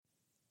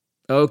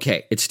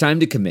Okay, it's time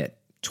to commit.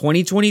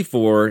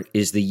 2024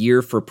 is the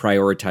year for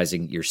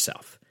prioritizing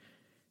yourself.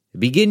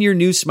 Begin your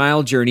new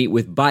smile journey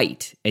with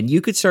Byte, and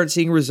you could start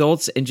seeing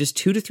results in just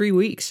 2 to 3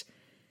 weeks.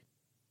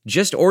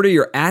 Just order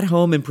your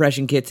at-home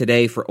impression kit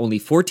today for only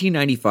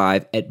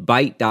 $14.95 at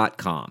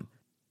Byte.com.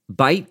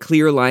 Byte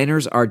clear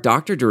liners are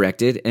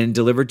doctor-directed and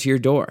delivered to your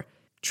door.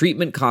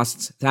 Treatment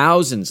costs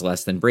thousands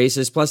less than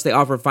braces, plus they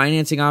offer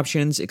financing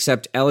options,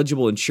 accept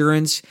eligible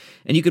insurance,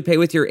 and you could pay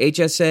with your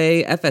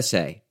HSA,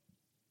 FSA.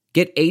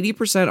 Get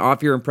 80%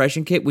 off your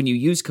impression kit when you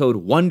use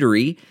code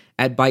WONDERY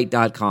at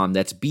Byte.com.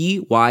 That's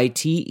BYTE.com.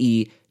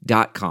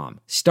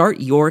 Start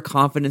your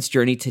confidence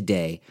journey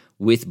today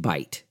with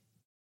Byte.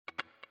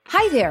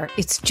 Hi there,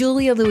 it's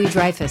Julia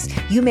Louis-Dreyfus.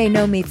 You may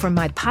know me from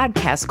my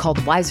podcast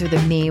called Wiser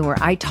Than Me, where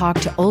I talk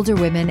to older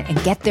women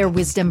and get their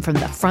wisdom from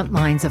the front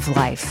lines of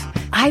life.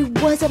 I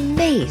was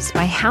amazed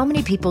by how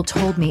many people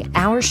told me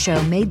our show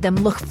made them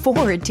look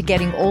forward to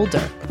getting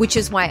older, which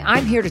is why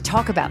I'm here to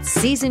talk about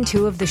season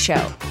 2 of the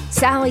show.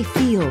 Sally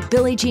Field,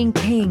 Billie Jean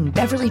King,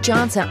 Beverly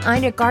Johnson,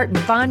 Ina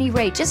Garten, Bonnie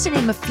Raitt, just to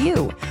name a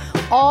few.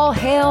 All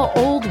hail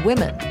old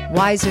women.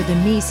 Wiser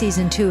Than Me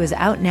season 2 is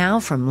out now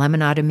from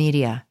Lemonada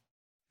Media.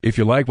 If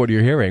you like what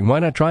you're hearing, why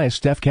not try a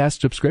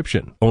StephCast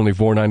subscription? Only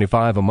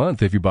 $4.95 a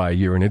month if you buy a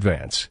year in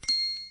advance.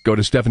 Go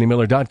to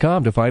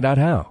StephanieMiller.com to find out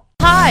how.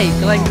 Hi,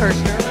 Glenn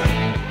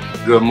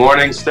Kirshner. Good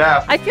morning,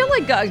 Steph. I feel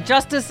like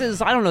Justice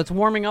is, I don't know, it's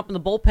warming up in the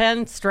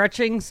bullpen,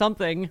 stretching,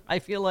 something. I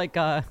feel like,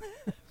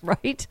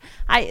 right?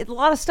 A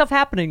lot of stuff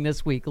happening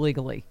this week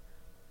legally.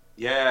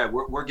 Yeah,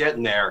 we're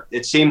getting there.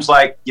 It seems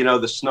like,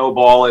 the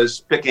snowball is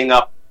picking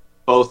up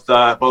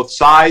both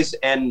size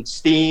and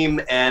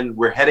steam, and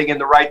we're heading in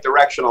the right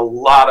direction. A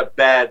lot of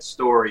bad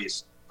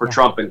stories for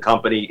Trump and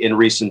company in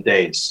recent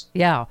days.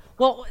 Yeah.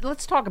 Well,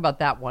 let's talk about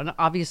that one.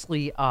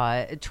 Obviously,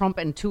 Trump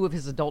and 2 of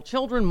his adult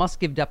children must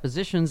give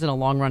depositions in a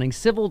long-running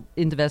civil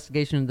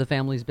investigation into the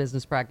family's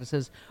business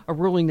practices, a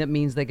ruling that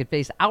means they could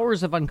face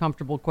hours of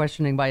uncomfortable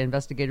questioning by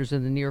investigators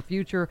in the near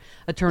future.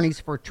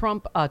 Attorneys for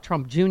Trump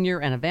Jr.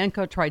 and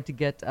Ivanka tried to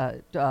get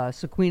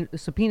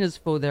subpoenas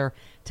for their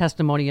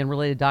testimony and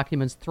related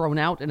documents thrown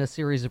out in a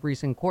series of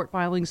recent court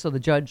filings, so the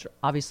judge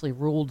obviously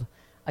ruled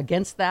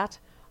against that.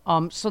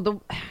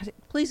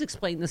 Please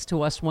explain this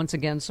to us once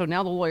again. So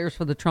now the lawyers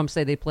for the Trump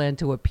say they plan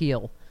to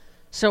appeal.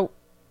 So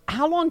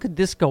how long could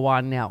this go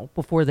on now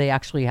before they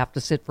actually have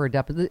to sit for a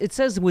deposition? It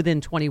says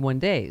within 21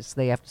 days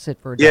they have to sit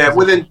for a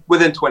deposition. Yeah,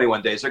 within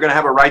 21 days. They're going to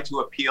have a right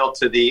to appeal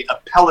to the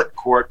appellate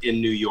court in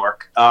New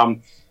York.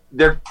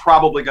 They're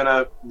probably going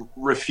to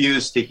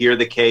refuse to hear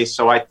the case.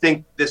 So I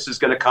think this is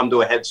going to come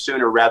to a head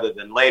sooner rather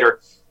than later.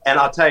 And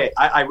I'll tell you,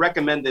 I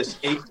recommend this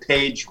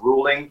 8-page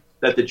ruling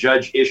that the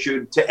judge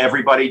issued to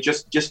everybody.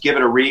 Just give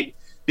it a read,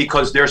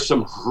 because there's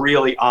some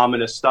really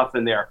ominous stuff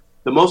in there.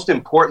 The most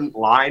important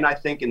line, I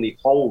think, in the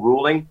whole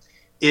ruling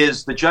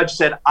is the judge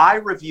said, I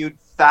reviewed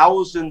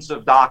thousands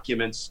of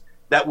documents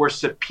that were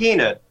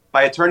subpoenaed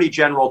by Attorney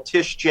General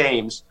Tish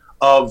James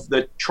of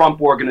the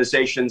Trump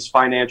Organization's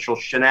financial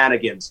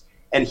shenanigans.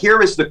 And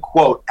here is the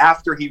quote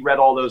after he read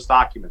all those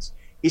documents.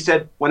 He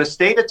said, when a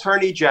state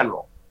attorney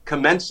general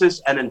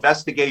commences an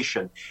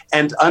investigation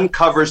and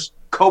uncovers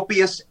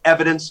copious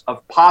evidence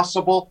of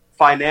possible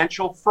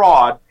financial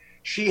fraud,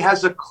 she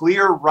has a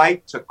clear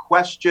right to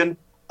question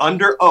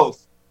under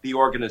oath the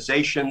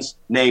organization's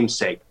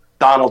namesake,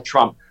 Donald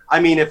Trump. I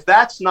mean, if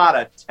that's not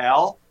a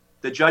tell,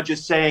 the judge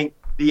is saying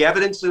the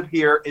evidence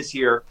is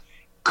here,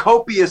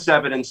 copious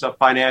evidence of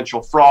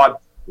financial fraud.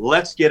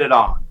 Let's get it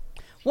on.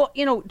 Well,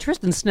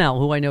 Tristan Snell,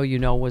 who I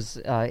know was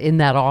in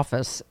that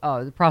office,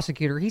 the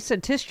prosecutor, he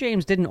said Tish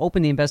James didn't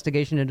open the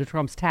investigation into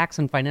Trump's tax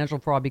and financial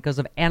fraud because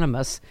of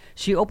animus.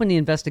 She opened the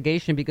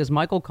investigation because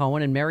Michael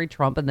Cohen and Mary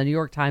Trump and the New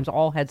York Times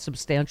all had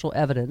substantial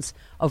evidence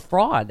of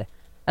fraud.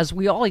 As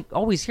we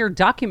always hear,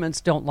 documents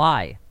don't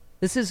lie.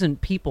 This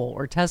isn't people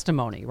or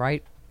testimony,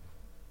 right?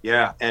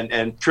 Yeah,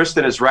 and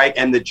Tristan is right.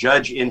 And the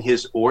judge in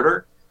his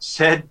order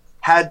said,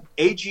 had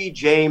A.G.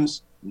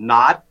 James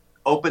not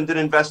opened an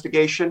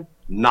investigation,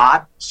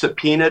 not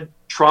subpoenaed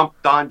Trump,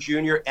 Don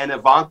Jr., and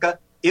Ivanka,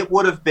 it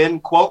would have been,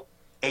 quote,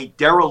 a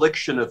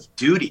dereliction of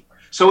duty.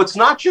 So it's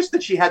not just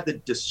that she had the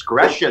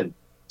discretion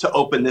to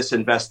open this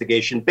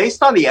investigation.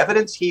 Based on the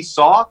evidence he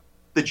saw,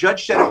 the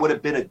judge said it would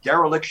have been a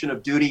dereliction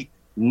of duty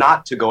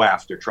not to go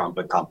after Trump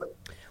and company.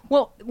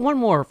 Well, one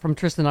more from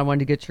Tristan I wanted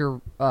to get your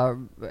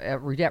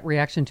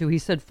reaction to. He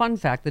said, fun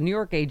fact, the New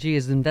York AG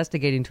is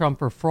investigating Trump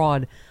for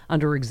fraud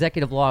under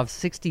Executive Law of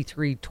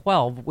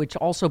 6312, which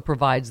also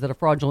provides that a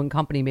fraudulent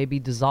company may be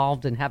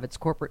dissolved and have its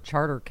corporate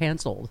charter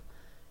canceled.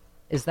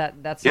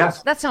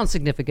 That sounds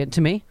significant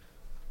to me.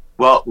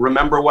 Well,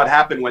 remember what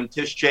happened when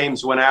Tish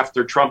James went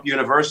after Trump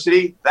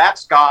University?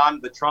 That's gone.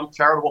 The Trump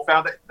Charitable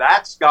Foundation,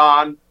 that's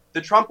gone.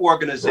 The Trump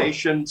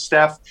Organization,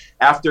 Steph,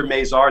 after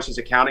Mazars, his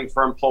accounting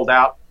firm, pulled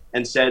out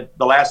and said,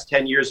 the last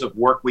 10 years of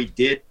work we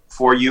did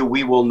for you,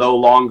 we will no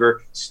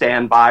longer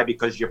stand by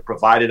because you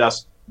provided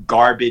us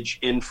garbage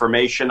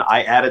information.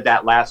 I added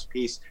that last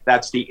piece.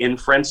 That's the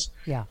inference.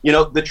 Yeah.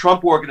 The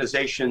Trump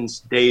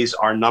Organization's days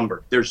are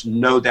numbered. There's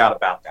no doubt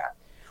about that.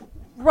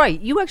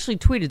 Right. You actually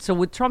tweeted. So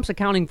with Trump's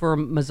accounting for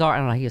Mazars, I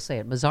don't know how you say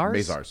it.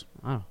 Mazars.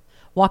 Oh.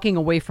 Walking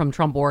away from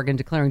Trump Oregon,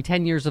 declaring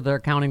 10 years of their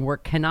accounting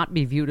work cannot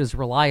be viewed as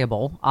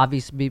reliable,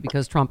 obviously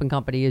because Trump and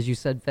company, as you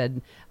said,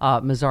 fed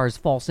Mazars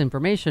false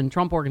information.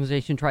 Trump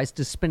Organization tries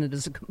to spin it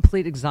as a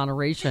complete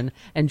exoneration,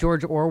 and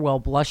George Orwell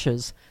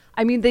blushes.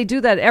 I mean, they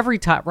do that every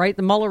time, right?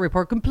 The Mueller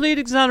report, complete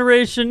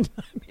exoneration.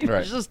 I mean,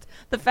 right. It's just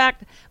the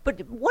fact.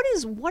 But what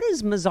is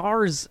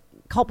Mazars'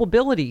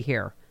 culpability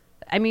here?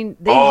 I mean,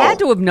 they had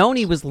to have known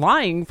he was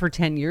lying for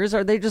 10 years.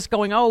 Are they just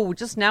going,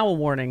 just now a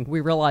warning?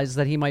 We realize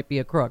that he might be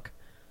a crook.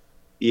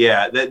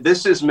 Yeah,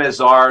 this is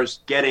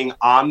Mazars getting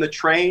on the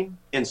train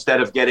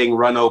instead of getting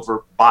run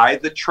over by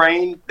the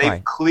train.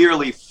 They've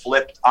clearly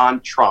flipped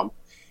on Trump.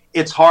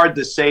 It's hard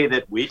to say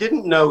that we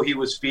didn't know he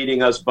was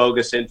feeding us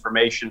bogus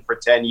information for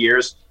 10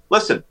 years.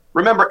 Listen,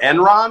 remember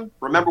Enron?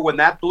 Remember when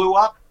that blew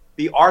up?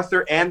 The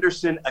Arthur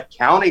Andersen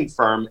accounting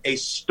firm, a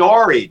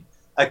storied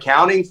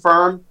accounting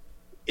firm,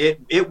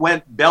 it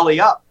went belly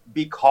up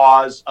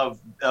because of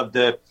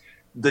the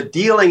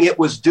dealing it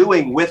was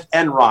doing with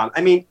Enron.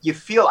 I mean,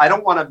 I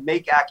don't want to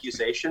make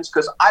accusations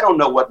because I don't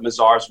know what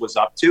Mazars was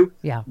up to,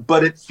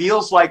 but it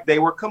feels like they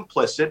were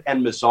complicit,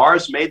 and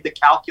Mazars made the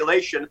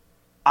calculation,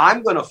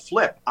 I'm going to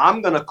flip,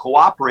 I'm going to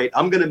cooperate,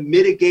 I'm going to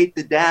mitigate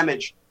the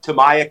damage to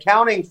my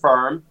accounting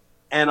firm,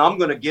 and I'm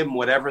going to give them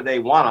whatever they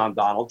want on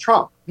Donald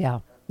Trump.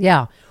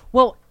 Yeah.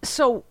 Well,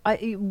 so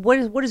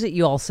what is it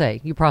you all say?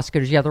 You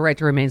prosecutors, you have the right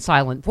to remain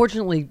silent.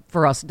 Fortunately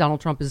for us,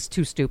 Donald Trump is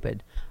too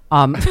stupid.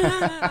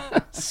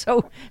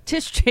 So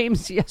Tish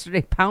James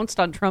yesterday pounced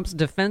on Trump's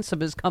defense of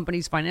his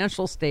company's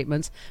financial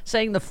statements,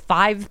 saying the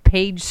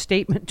 5-page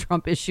statement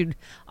Trump issued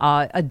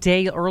a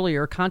day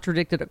earlier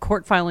contradicted a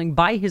court filing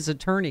by his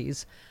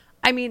attorneys.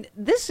 I mean,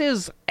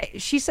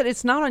 she said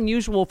it's not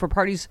unusual for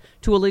parties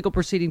to a legal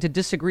proceeding to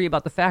disagree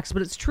about the facts,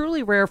 but it's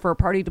truly rare for a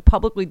party to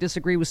publicly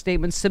disagree with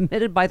statements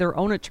submitted by their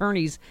own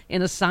attorneys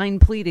in a signed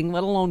pleading,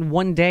 let alone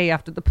one day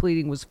after the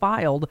pleading was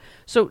filed.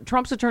 So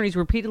Trump's attorneys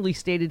repeatedly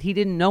stated he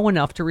didn't know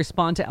enough to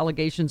respond to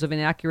allegations of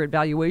inaccurate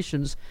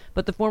valuations,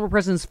 but the former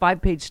president's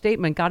 5-page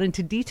statement got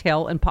into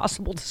detail and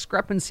possible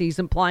discrepancies,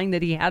 implying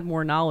that he had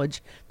more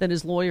knowledge than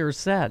his lawyers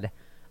said.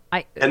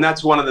 And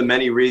that's one of the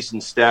many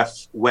reasons,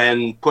 Steph,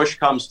 when push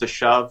comes to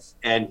shove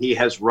and he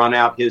has run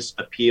out his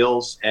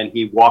appeals and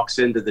he walks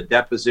into the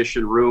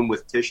deposition room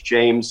with Tish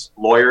James'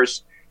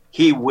 lawyers,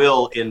 he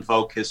will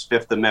invoke his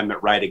Fifth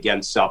Amendment right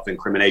against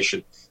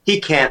self-incrimination. He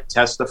can't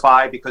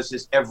testify because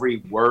his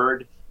every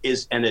word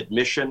is an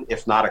admission,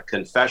 if not a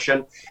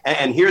confession.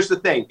 And here's the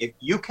thing. If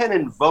you can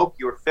invoke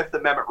your Fifth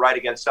Amendment right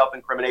against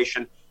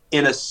self-incrimination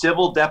in a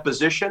civil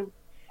deposition,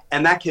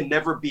 and that can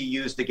never be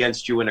used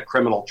against you in a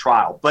criminal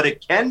trial, but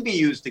it can be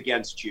used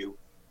against you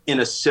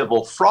in a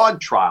civil fraud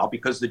trial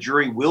because the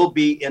jury will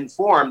be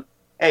informed,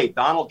 hey,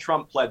 Donald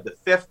Trump pled the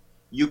Fifth.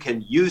 You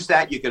can use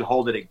that. You can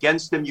hold it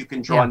against him. You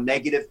can draw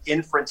negative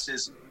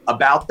inferences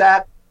about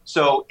that.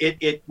 So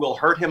it will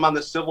hurt him on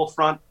the civil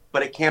front,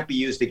 but it can't be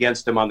used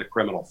against him on the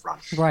criminal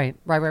front. Right.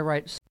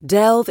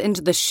 Delve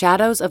into the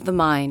shadows of the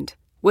mind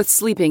with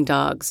Sleeping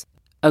Dogs,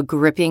 a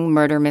gripping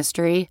murder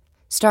mystery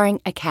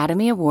starring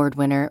Academy Award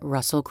winner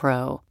Russell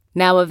Crowe.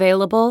 Now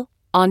available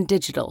on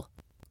digital.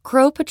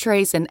 Crowe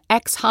portrays an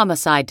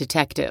ex-homicide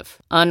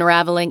detective,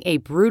 unraveling a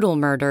brutal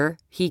murder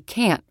he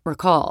can't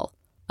recall.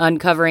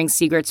 Uncovering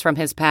secrets from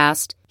his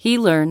past, he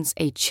learns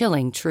a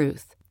chilling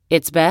truth.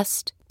 It's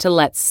best to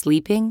let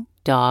sleeping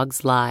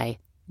dogs lie.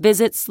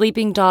 Visit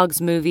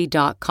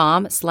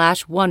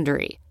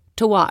sleepingdogsmovie.com/Wondery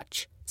to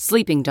watch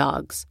Sleeping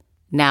Dogs,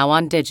 now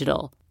on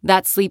digital.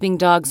 That's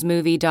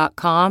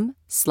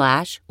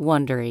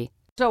sleepingdogsmovie.com/Wondery.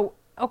 So,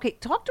 okay,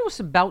 talk to us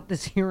about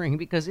this hearing,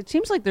 because it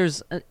seems like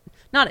there's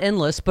not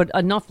endless, but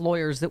enough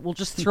lawyers that will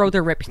just throw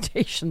their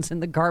reputations in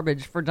the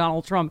garbage for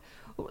Donald Trump.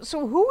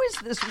 So who is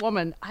this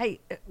woman?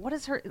 What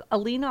is her?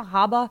 Alina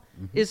Habba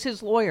is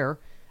his lawyer.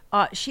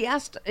 She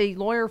asked a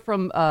lawyer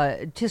from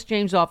Tish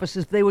James' office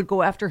if they would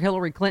go after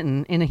Hillary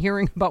Clinton in a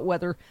hearing about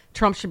whether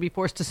Trump should be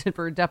forced to sit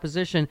for a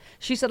deposition.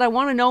 She said, I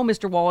want to know,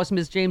 Mr. Wallace,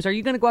 Ms. James, are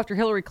you going to go after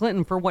Hillary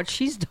Clinton for what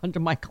she's done to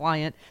my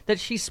client,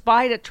 that she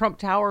spied at Trump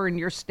Tower in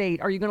your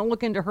state? Are you going to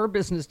look into her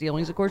business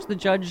dealings? Of course, the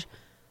judge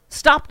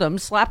stopped them,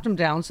 slapped them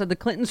down, said the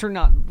Clintons are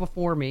not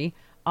before me.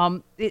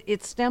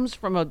 It stems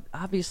from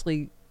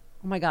obviously,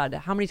 oh my God,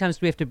 how many times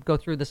do we have to go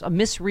through this? A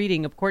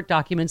misreading of court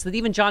documents that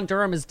even John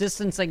Durham is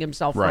distancing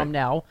himself from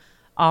now.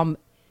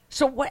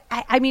 So what,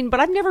 I mean, but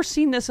I've never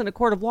seen this in a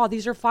court of law.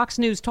 These are Fox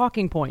News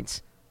talking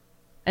points.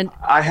 And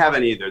I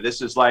haven't either.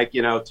 This is like,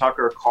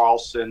 Tucker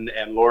Carlson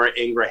and Laura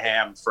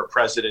Ingraham for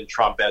President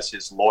Trump as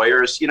his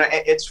lawyers.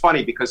 It's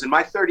funny because in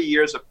my 30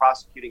 years of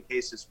prosecuting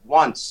cases,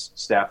 once,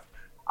 Steph,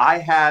 I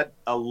had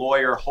a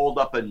lawyer hold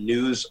up a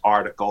news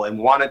article and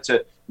wanted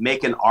to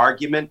make an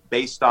argument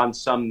based on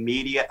some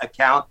media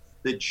account.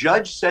 The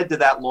judge said to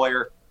that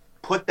lawyer,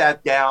 put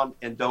that down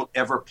and don't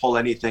ever pull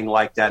anything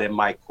like that in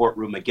my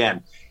courtroom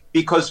again.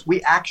 Because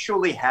we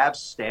actually have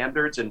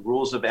standards and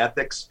rules of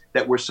ethics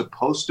that we're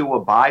supposed to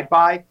abide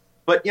by.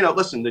 But,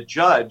 listen, the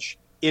judge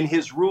in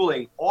his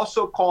ruling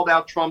also called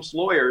out Trump's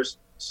lawyers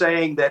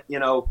saying that,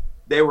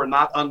 They were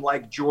not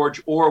unlike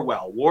George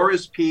Orwell. War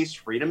is peace,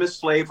 freedom is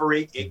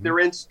slavery,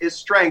 ignorance is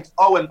strength.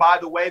 Oh, and by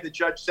the way, the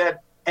judge said,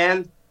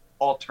 and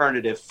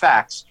alternative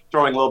facts,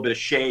 throwing a little bit of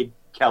shade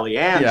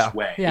Kellyanne's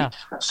way. Yeah.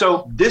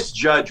 So this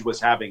judge was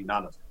having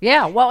none of it.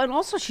 Yeah, well, and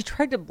also she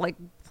tried to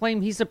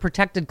claim he's a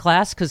protected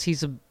class because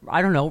he's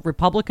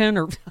Republican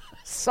or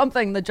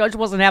something. The judge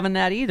wasn't having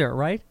that either,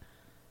 right?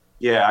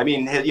 Yeah, I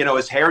mean,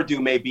 his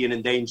hairdo may be an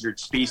endangered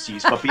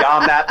species, but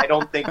beyond that, I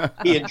don't think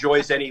he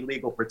enjoys any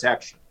legal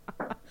protection.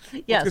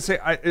 Yes. I was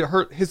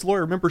going to say, his lawyer,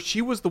 remember,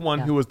 she was the one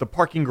who was the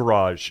parking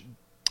garage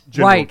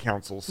general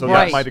counsel, so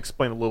that might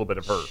explain a little bit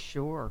of her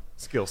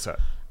skill set.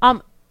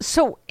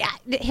 So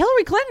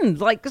Hillary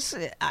Clinton,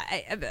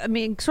 I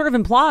mean, sort of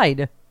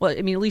implied, well,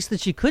 I mean, at least that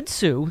she could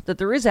sue, that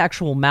there is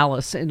actual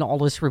malice in all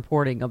this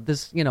reporting of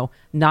this,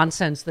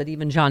 nonsense that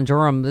even John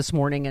Durham this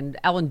morning and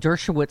Alan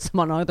Dershowitz,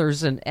 among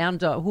others,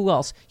 and who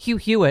else? Hugh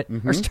Hewitt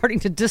are starting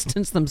to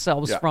distance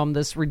themselves from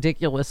this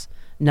ridiculous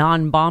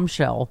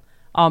non-bombshell.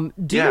 Do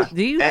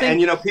you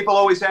think? And people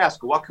always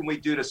ask, what can we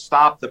do to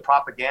stop the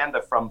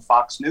propaganda from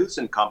Fox News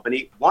and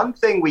company? One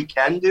thing we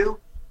can do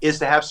is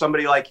to have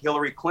somebody like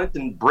Hillary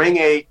Clinton bring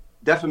a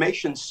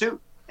defamation suit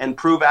and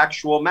prove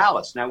actual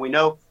malice. Now, we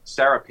know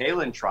Sarah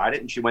Palin tried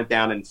it and she went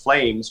down in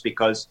flames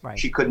because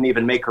she couldn't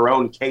even make her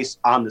own case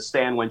on the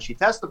stand when she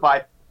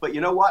testified. But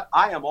you know what?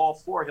 I am all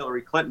for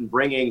Hillary Clinton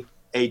bringing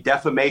a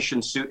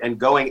defamation suit and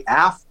going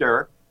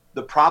after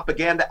the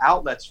propaganda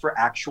outlets for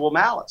actual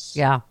malice.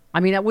 Yeah. I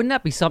mean, wouldn't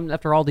that be something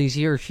after all these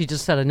years? She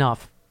just said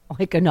enough.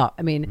 Enough.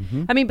 I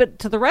mean, but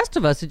to the rest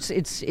of us, it's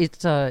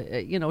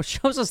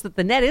shows us that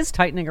the net is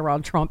tightening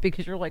around Trump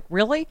because you're like,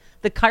 really?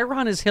 The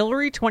Chiron is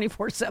Hillary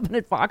 24/7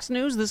 at Fox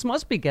News? This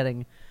must be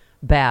getting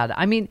bad.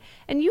 I mean,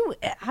 and you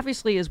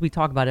obviously, as we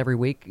talk about every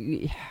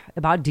week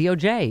about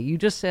DOJ, you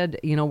just said,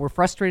 we're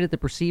frustrated at the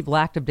perceived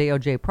lack of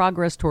DOJ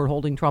progress toward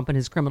holding Trump and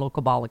his criminal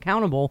cabal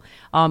accountable.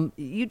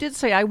 You did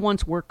say, I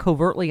once worked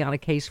covertly on a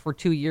case for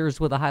 2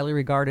 years with a highly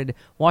regarded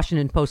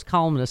Washington Post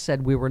columnist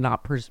said we were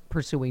not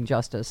pursuing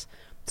justice.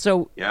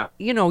 So,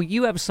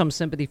 you have some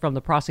sympathy from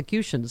the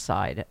prosecution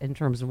side in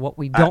terms of what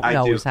we don't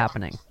know is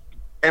happening.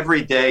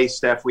 Every day,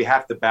 Steph, we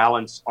have to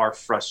balance our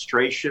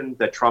frustration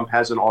that Trump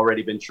hasn't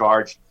already been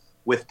charged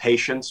with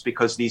patience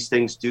because these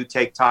things do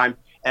take time.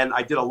 And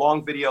I did a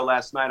long video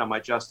last night on my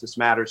Justice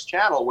Matters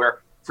channel where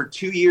for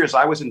 2 years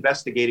I was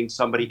investigating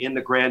somebody in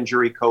the grand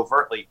jury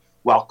covertly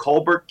while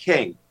Colbert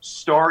King,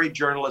 storied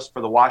journalist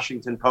for the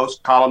Washington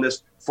Post,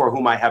 columnist for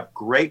whom I have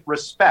great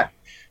respect,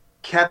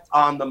 kept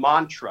on the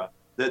mantra.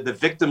 The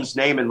victim's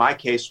name in my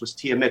case was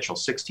Tia Mitchell,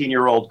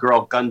 16-year-old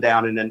girl gunned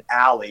down in an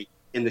alley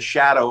in the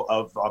shadow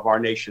of our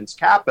nation's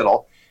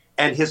capital.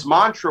 And his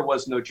mantra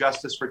was no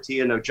justice for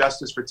Tia, no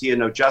justice for Tia,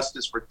 no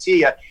justice for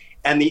Tia.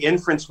 And the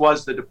inference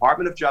was the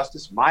Department of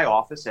Justice, my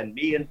office, and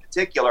me in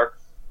particular,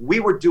 we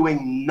were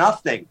doing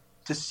nothing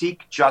to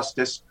seek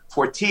justice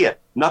for Tia.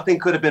 Nothing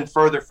could have been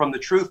further from the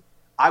truth.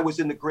 I was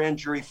in the grand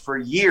jury for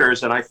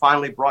years, and I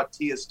finally brought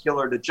Tia's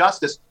killer to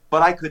justice,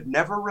 but I could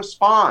never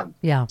respond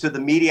to the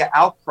media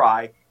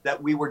outcry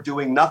that we were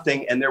doing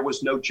nothing and there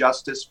was no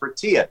justice for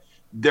Tia.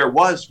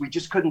 We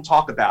just couldn't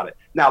talk about it.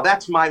 Now,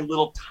 that's my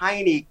little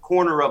tiny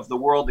corner of the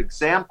world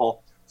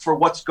example for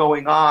what's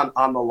going on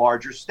the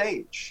larger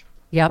stage.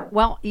 Yeah.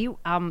 Well, you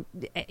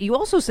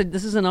also said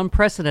this is an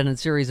unprecedented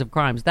series of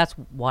crimes. That's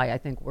why I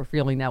think we're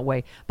feeling that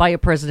way by a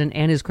president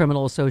and his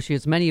criminal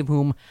associates, many of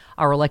whom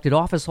are elected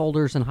office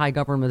holders and high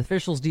government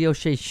officials.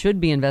 DOJ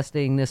should be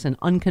investigating this in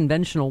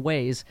unconventional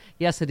ways.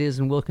 Yes, it is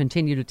and will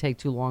continue to take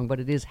too long, but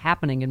it is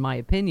happening, in my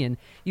opinion.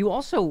 You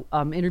also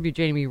interviewed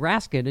Jamie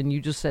Raskin, and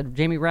you just said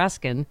Jamie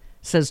Raskin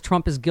says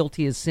Trump is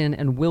guilty as sin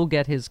and will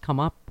get his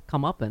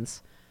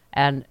comeuppance.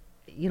 And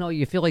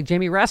you feel like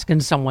Jamie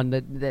Raskin's someone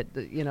that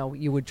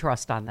you would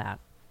trust on that.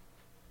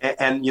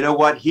 And you know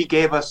what? He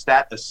gave us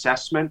that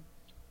assessment,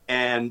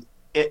 and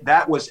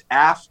that was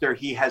after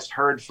he has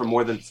heard from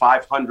more than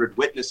 500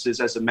 witnesses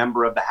as a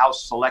member of the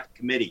House Select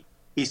Committee.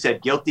 He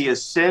said guilty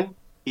as sin.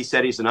 He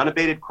said he's an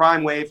unabated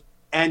crime wave,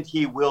 and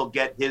he will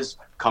get his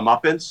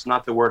comeuppance,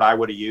 not the word I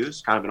would have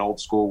used, kind of an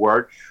old school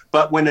word.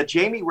 But when a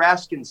Jamie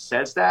Raskin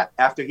says that,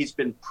 after he's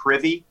been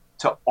privy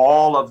to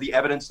all of the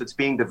evidence that's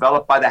being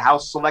developed by the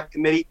House Select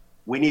Committee,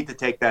 we need to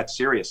take that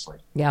seriously.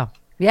 Yeah.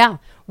 Yeah.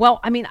 Well,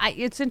 I mean,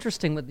 it's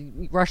interesting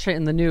with Russia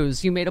in the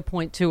news. You made a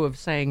point, too, of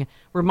saying,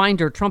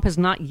 reminder, Trump has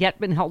not yet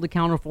been held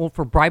accountable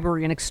for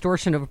bribery and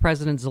extortion of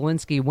President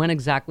Zelensky. When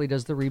exactly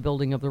does the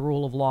rebuilding of the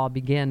rule of law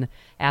begin?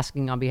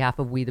 Asking on behalf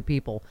of we the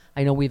people.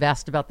 I know we've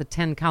asked about the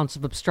 10 counts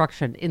of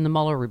obstruction in the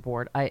Mueller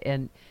report.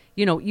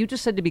 You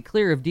just said, to be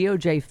clear, if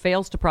DOJ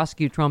fails to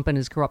prosecute Trump and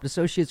his corrupt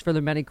associates for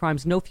their many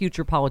crimes, no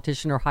future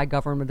politician or high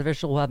government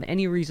official will have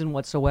any reason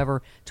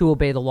whatsoever to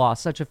obey the law.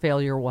 Such a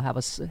failure will have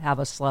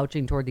us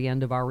slouching toward the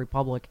end of our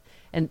republic.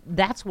 And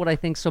that's what I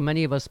think so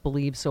many of us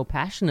believe so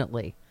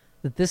passionately,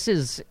 that this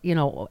is,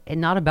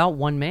 not about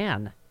one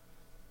man.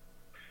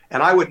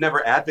 And I would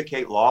never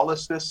advocate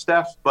lawlessness,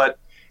 Steph, but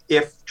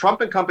if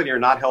Trump and company are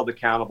not held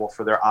accountable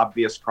for their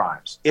obvious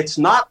crimes, it's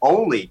not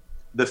only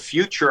the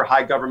future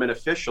high government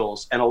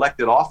officials and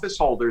elected office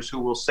holders who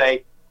will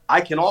say,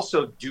 I can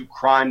also do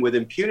crime with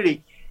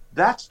impunity,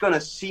 that's going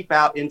to seep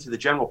out into the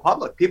general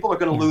public. People are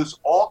going to lose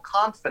all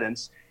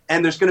confidence,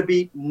 and there's going to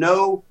be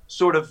no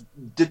sort of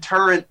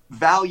deterrent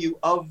value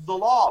of the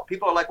law.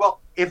 People are like,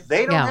 well, if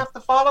they don't have to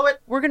follow it,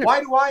 why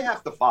do I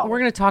have to follow it? We're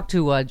going to talk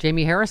to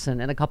Jamie Harrison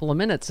in a couple of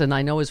minutes, and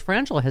I know as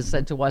Frangela has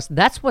said to us,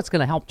 that's what's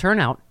going to help turn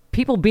out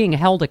people being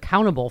held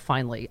accountable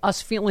finally,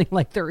 us feeling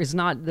like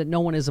that no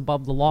one is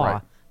above the law.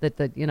 Right.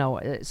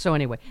 So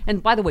anyway,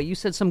 and by the way, you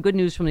said some good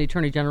news from the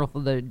Attorney General for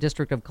the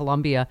District of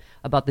Columbia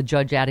about the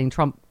judge adding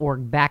Trump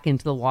org back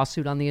into the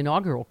lawsuit on the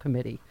inaugural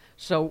committee.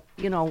 So,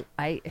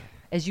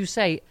 as you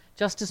say,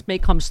 justice may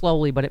come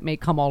slowly, but it may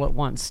come all at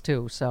once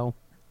too. So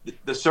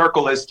the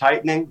circle is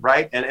tightening,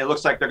 right? And it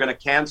looks like they're going to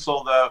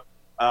cancel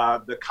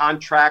the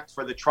contract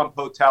for the Trump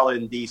Hotel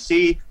in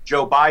D.C.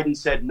 Joe Biden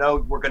said, no,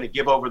 we're going to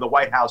give over the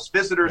White House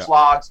visitors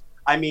logs.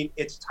 I mean,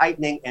 it's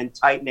tightening and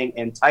tightening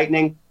and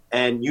tightening.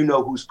 And you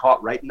know who's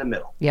caught right in the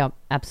middle. Yeah,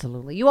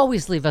 absolutely. You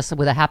always leave us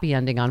with a happy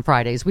ending on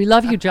Fridays. We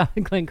love you, John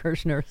Glenn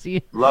Kirshner.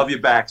 Love you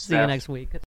back, Steph. See you next week.